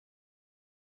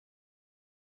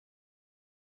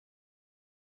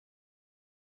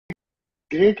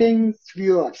Greetings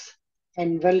viewers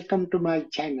and welcome to my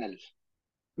channel.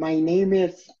 My name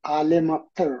is Alim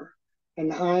Akhtar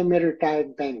and I am a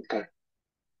retired banker.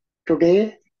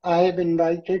 Today I have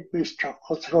invited Mr.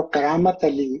 Khusro Karamat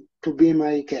Elley to be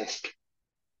my guest.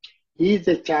 He is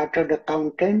a chartered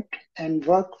accountant and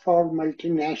worked for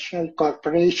multinational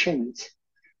corporations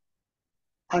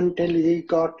until he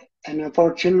got an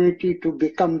opportunity to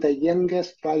become the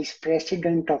youngest vice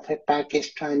president of a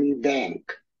Pakistani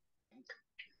bank.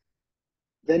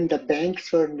 When the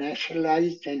banks were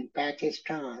nationalized in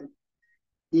Pakistan,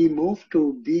 he moved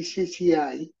to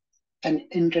BCCI, an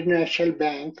international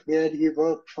bank where he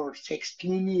worked for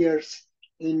 16 years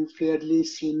in fairly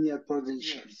senior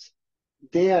positions.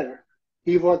 There,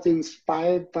 he was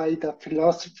inspired by the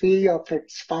philosophy of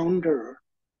its founder,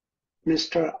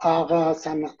 Mr. Agha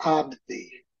Hasan Abedi.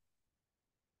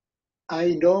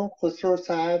 I know Khusro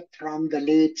Sahib from the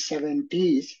late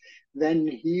 70s when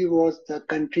he was the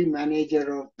country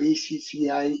manager of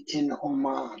BCCI in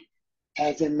Oman.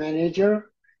 As a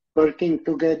manager, working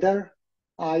together,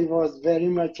 I was very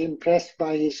much impressed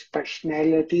by his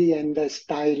personality and the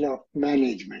style of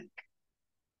management.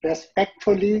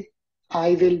 Respectfully,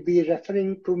 I will be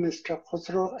referring to Mr.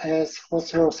 Khusro as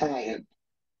Khusro Sahib.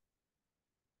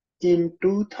 In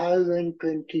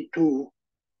 2022,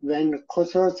 when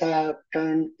Khusro Sahib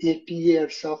turned 80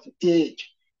 years of age,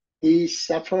 he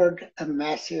suffered a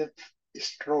massive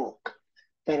stroke,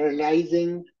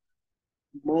 paralyzing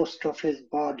most of his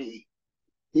body.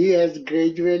 He has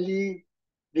gradually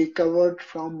recovered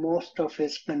from most of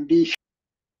his condition.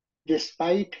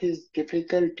 Despite his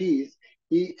difficulties,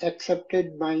 he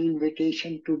accepted my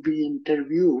invitation to be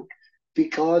interviewed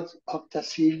because of the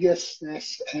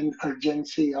seriousness and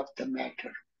urgency of the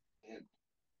matter.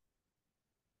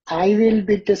 I will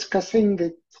be discussing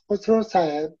with Khusro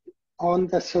Sahib on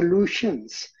the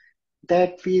solutions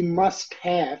that we must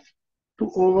have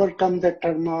to overcome the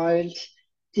turmoils,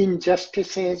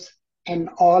 injustices, and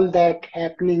all that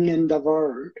happening in the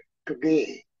world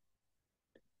today.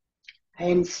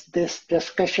 Hence, this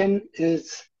discussion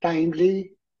is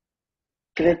timely,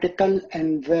 critical,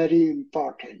 and very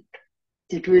important.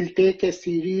 It will take a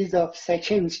series of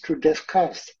sessions to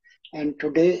discuss, and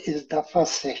today is the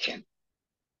first session.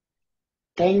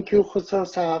 Thank you, Khusro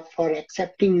Sahib, for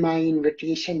accepting my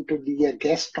invitation to be a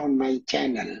guest on my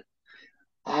channel.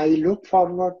 I look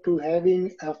forward to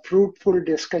having a fruitful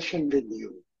discussion with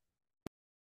you.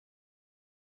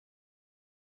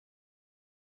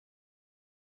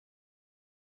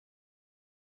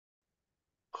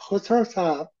 Khusro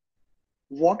Sahib,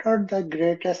 what are the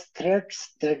greatest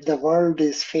threats that the world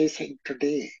is facing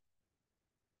today?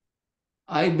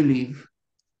 I believe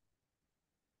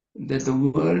that the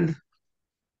world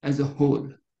as a whole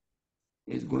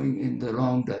is going in the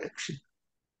wrong direction.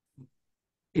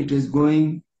 It is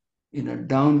going in a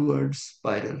downward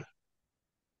spiral.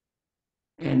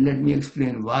 And let me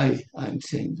explain why I'm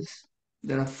saying this.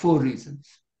 There are 4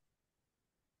 reasons.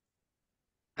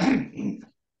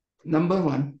 Number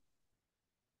 1,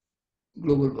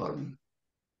 global warming.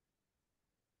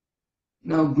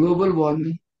 Now, global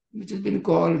warming, which has been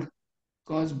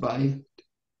caused by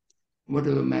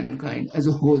whatever mankind as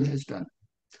a whole has done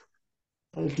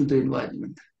to the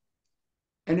environment.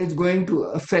 And it's going to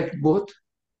affect both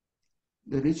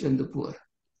the rich and the poor.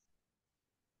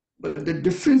 But the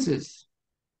difference is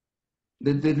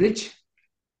that the rich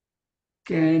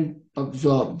can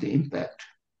absorb the impact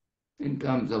in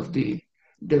terms of the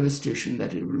devastation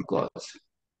that it will cause.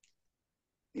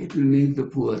 It will make the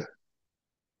poor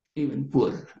even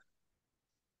poorer.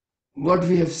 What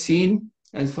we have seen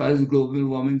as far as global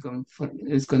warming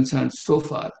is concerned so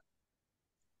far,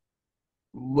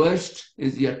 worst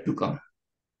is yet to come.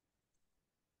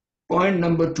 Point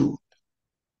number 2,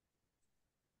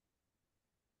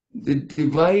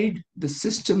 the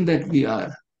system that we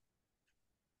are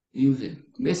using,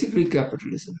 basically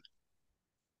capitalism,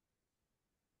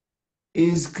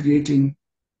 is creating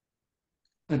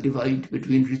a divide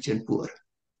between rich and poor.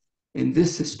 In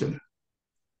this system,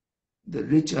 the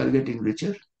rich are getting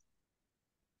richer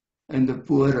and the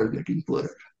poor are getting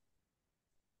poorer.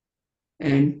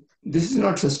 And this is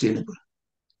not sustainable.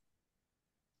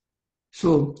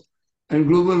 So, and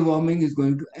global warming is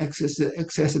going to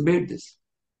exacerbate this.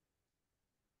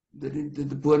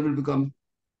 The poor will become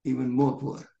even more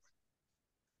poor.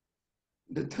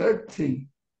 The third thing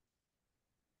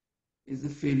is the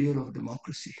failure of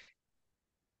democracy.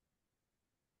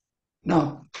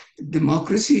 Now,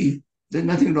 democracy, there's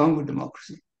nothing wrong with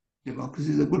democracy. Democracy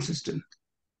is a good system.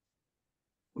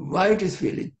 Why it is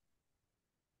failing?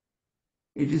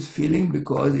 It is failing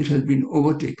because it has been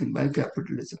overtaken by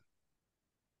capitalism.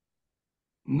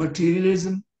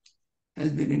 Materialism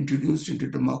has been introduced into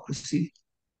democracy,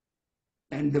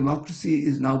 and democracy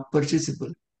is now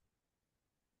purchasable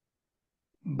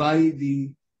by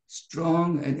the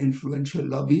strong and influential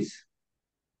lobbies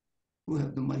who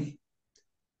have the money.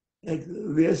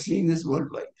 And we are seeing this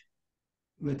worldwide,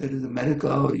 whether it is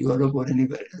America or Europe or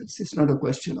anywhere else. It's not a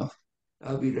question of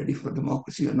are we ready for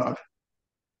democracy or not.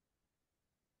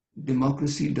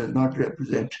 Democracy does not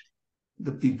represent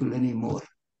the people anymore.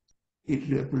 It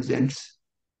represents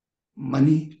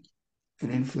money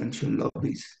and influential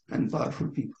lobbies and powerful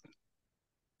people.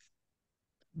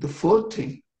 The fourth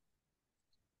thing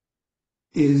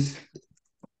is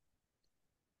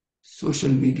social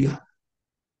media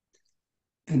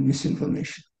and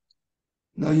misinformation.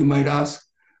 Now you might ask,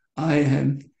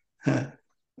 where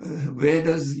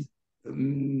does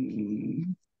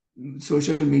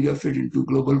social media fit into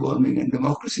global warming and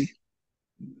democracy?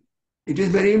 It is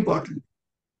very important.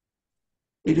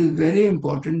 It is very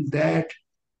important that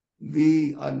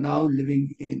we are now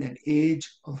living in an age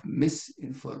of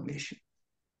misinformation.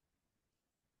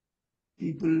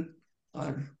 People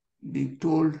are being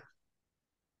told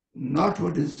not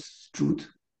what is truth,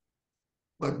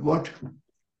 but what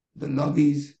the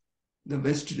lobbies, the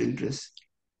vested interests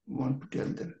want to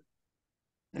tell them.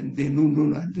 And they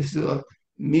know this is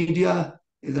media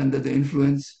is under the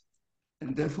influence,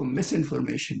 and therefore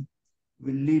misinformation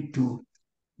will lead to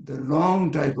the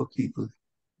wrong type of people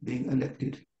being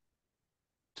elected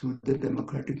through the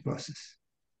democratic process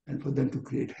and for them to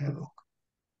create havoc.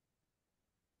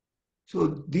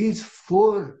 So these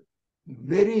four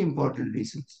very important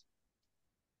reasons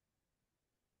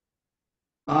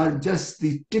are just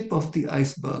the tip of the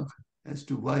iceberg as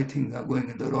to why things are going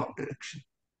in the wrong direction.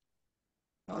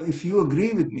 Now, if you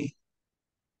agree with me,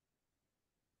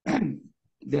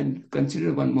 then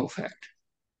consider one more fact.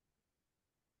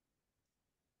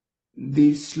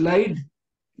 The slide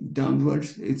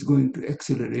downwards is going to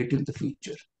accelerate in the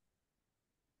future.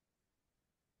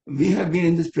 We have been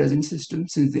in this present system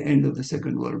since the end of the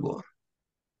Second World War,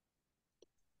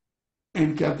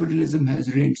 and capitalism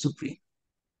has reigned supreme.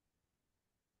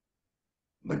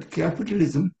 But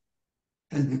capitalism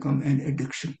has become an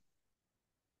addiction.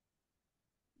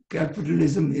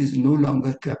 Capitalism is no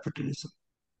longer capitalism.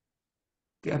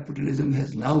 Capitalism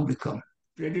has now become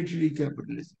predatory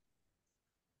capitalism.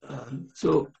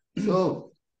 So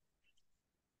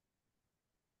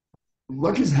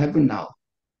what has happened now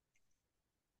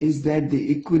is that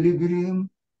the equilibrium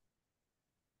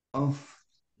of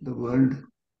the world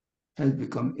has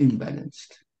become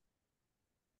imbalanced.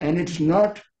 And it's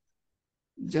not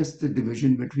just the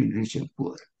division between rich and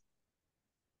poor.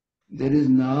 There is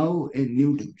now a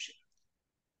new division.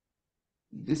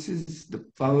 This is the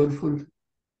powerful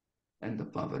and the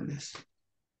powerless.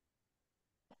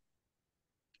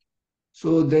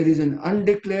 So there is an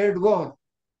undeclared war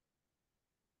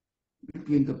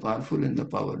between the powerful and the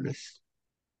powerless.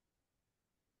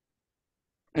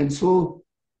 And so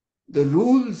the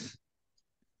rules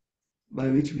by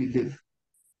which we live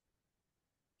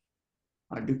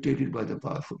are dictated by the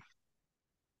powerful.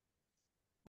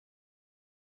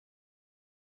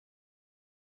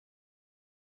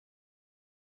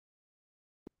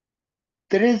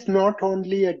 There is not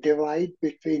only a divide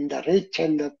between the rich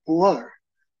and the poor,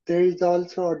 there is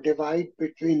also a divide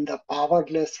between the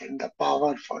powerless and the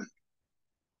powerful.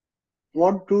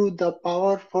 What do the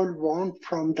powerful want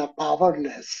from the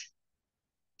powerless,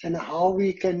 and how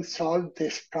we can solve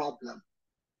this problem?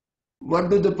 What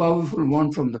do the powerful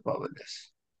want from the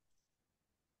powerless?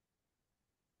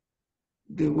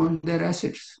 They want their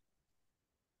assets.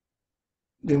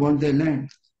 They want their land.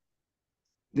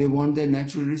 They want their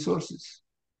natural resources.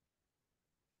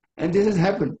 And this has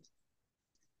happened.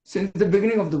 Since the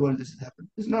beginning of the world, this has happened.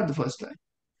 It's not the first time.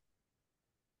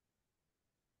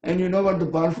 And you know what the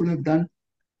powerful have done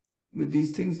with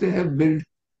these things? They have built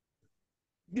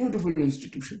beautiful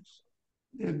institutions.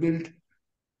 They have built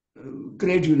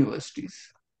great universities.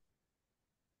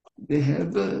 They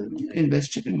have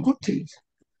invested in good things.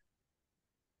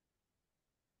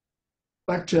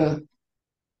 But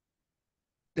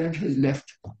that has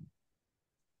left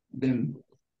them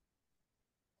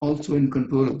also in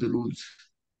control of the rules.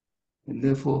 And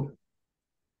therefore,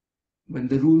 when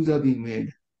the rules are being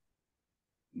made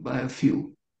by a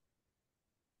few,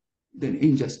 then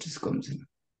injustice comes in.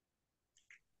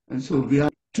 And so we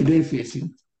are today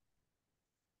facing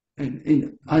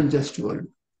an unjust world.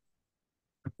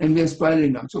 And we are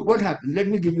spiraling down. So what happens? Let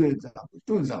me give you an example,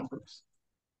 two examples.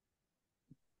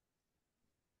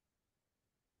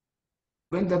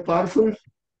 When the powerful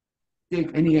take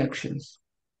any actions,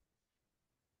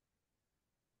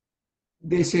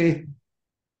 they say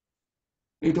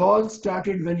It all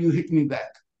started when you hit me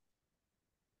back,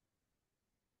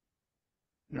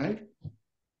 right?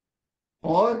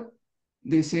 Or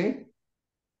they say,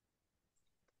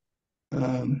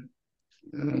 um,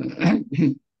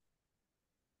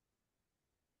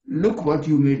 look what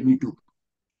you made me do.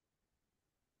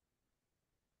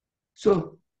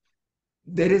 So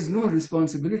there is no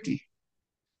responsibility.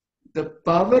 The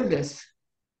powerless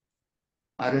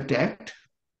are attacked,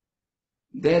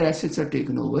 their assets are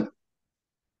taken over,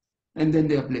 and then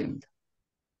they are blamed.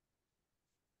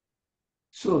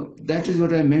 So that is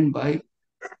what I meant by,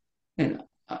 and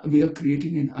we are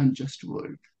creating an unjust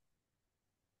world.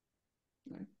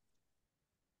 Right?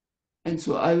 And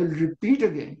so I will repeat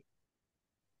again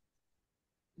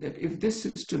that if this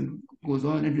system goes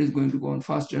on, it is going to go on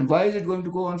faster. And why is it going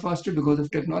to go on faster? Because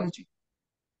of technology.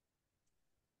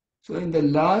 So in the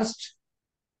last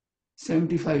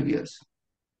 75 years,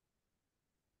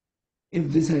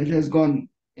 if this has gone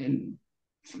in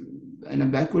a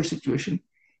backward situation,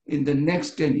 in the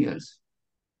next 10 years,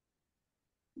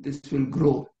 this will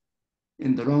grow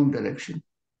in the wrong direction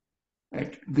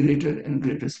at greater and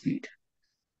greater speed.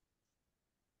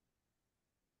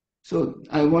 So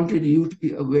I wanted you to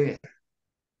be aware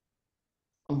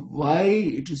of why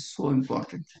it is so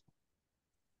important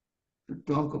to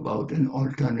talk about an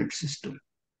alternate system.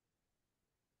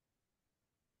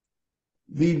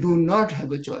 We do not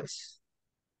have a choice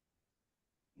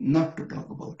not to talk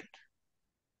about it.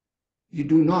 We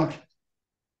do not.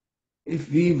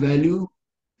 If we value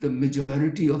the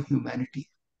majority of humanity.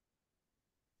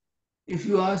 If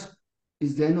you ask,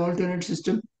 is there an alternate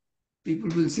system? People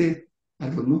will say, I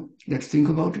don't know, let's think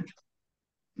about it.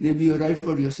 Maybe you're right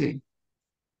what you're saying.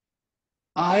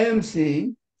 I am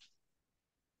saying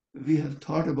we have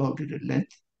thought about it at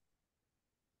length,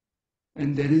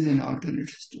 and there is an alternate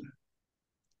system.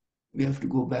 We have to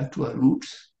go back to our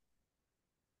roots.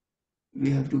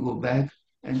 We have to go back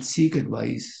and seek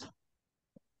advice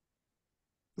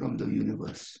from the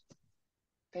universe.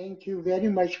 Thank you very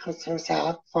much, Khusro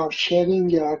Sahab, for sharing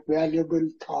your valuable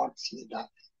thoughts with us.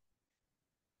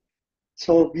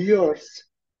 So viewers,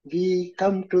 we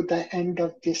come to the end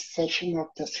of this session of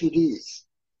the series.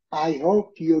 I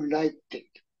hope you liked it.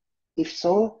 If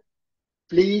so,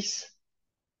 please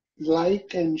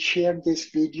like and share this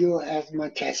video as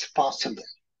much as possible.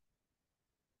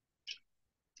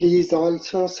 Please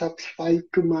also subscribe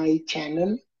to my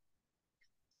channel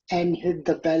and hit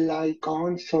the bell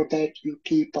icon so that you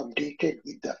keep updated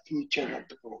with the future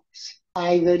uploads.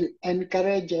 I will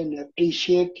encourage and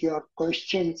appreciate your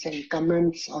questions and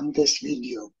comments on this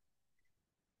video.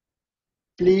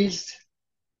 Please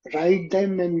write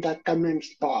them in the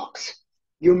comments box.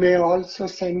 You may also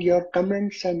send your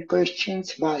comments and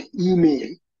questions by email.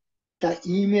 The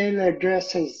email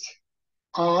address is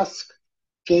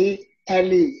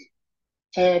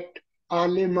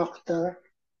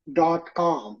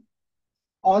askkelly@alimakhtar.com.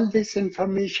 All this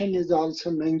information is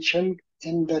also mentioned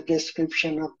in the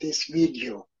description of this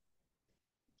video.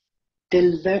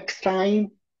 Till next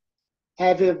time,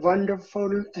 have a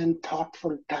wonderful and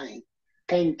thoughtful time.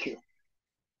 Thank you.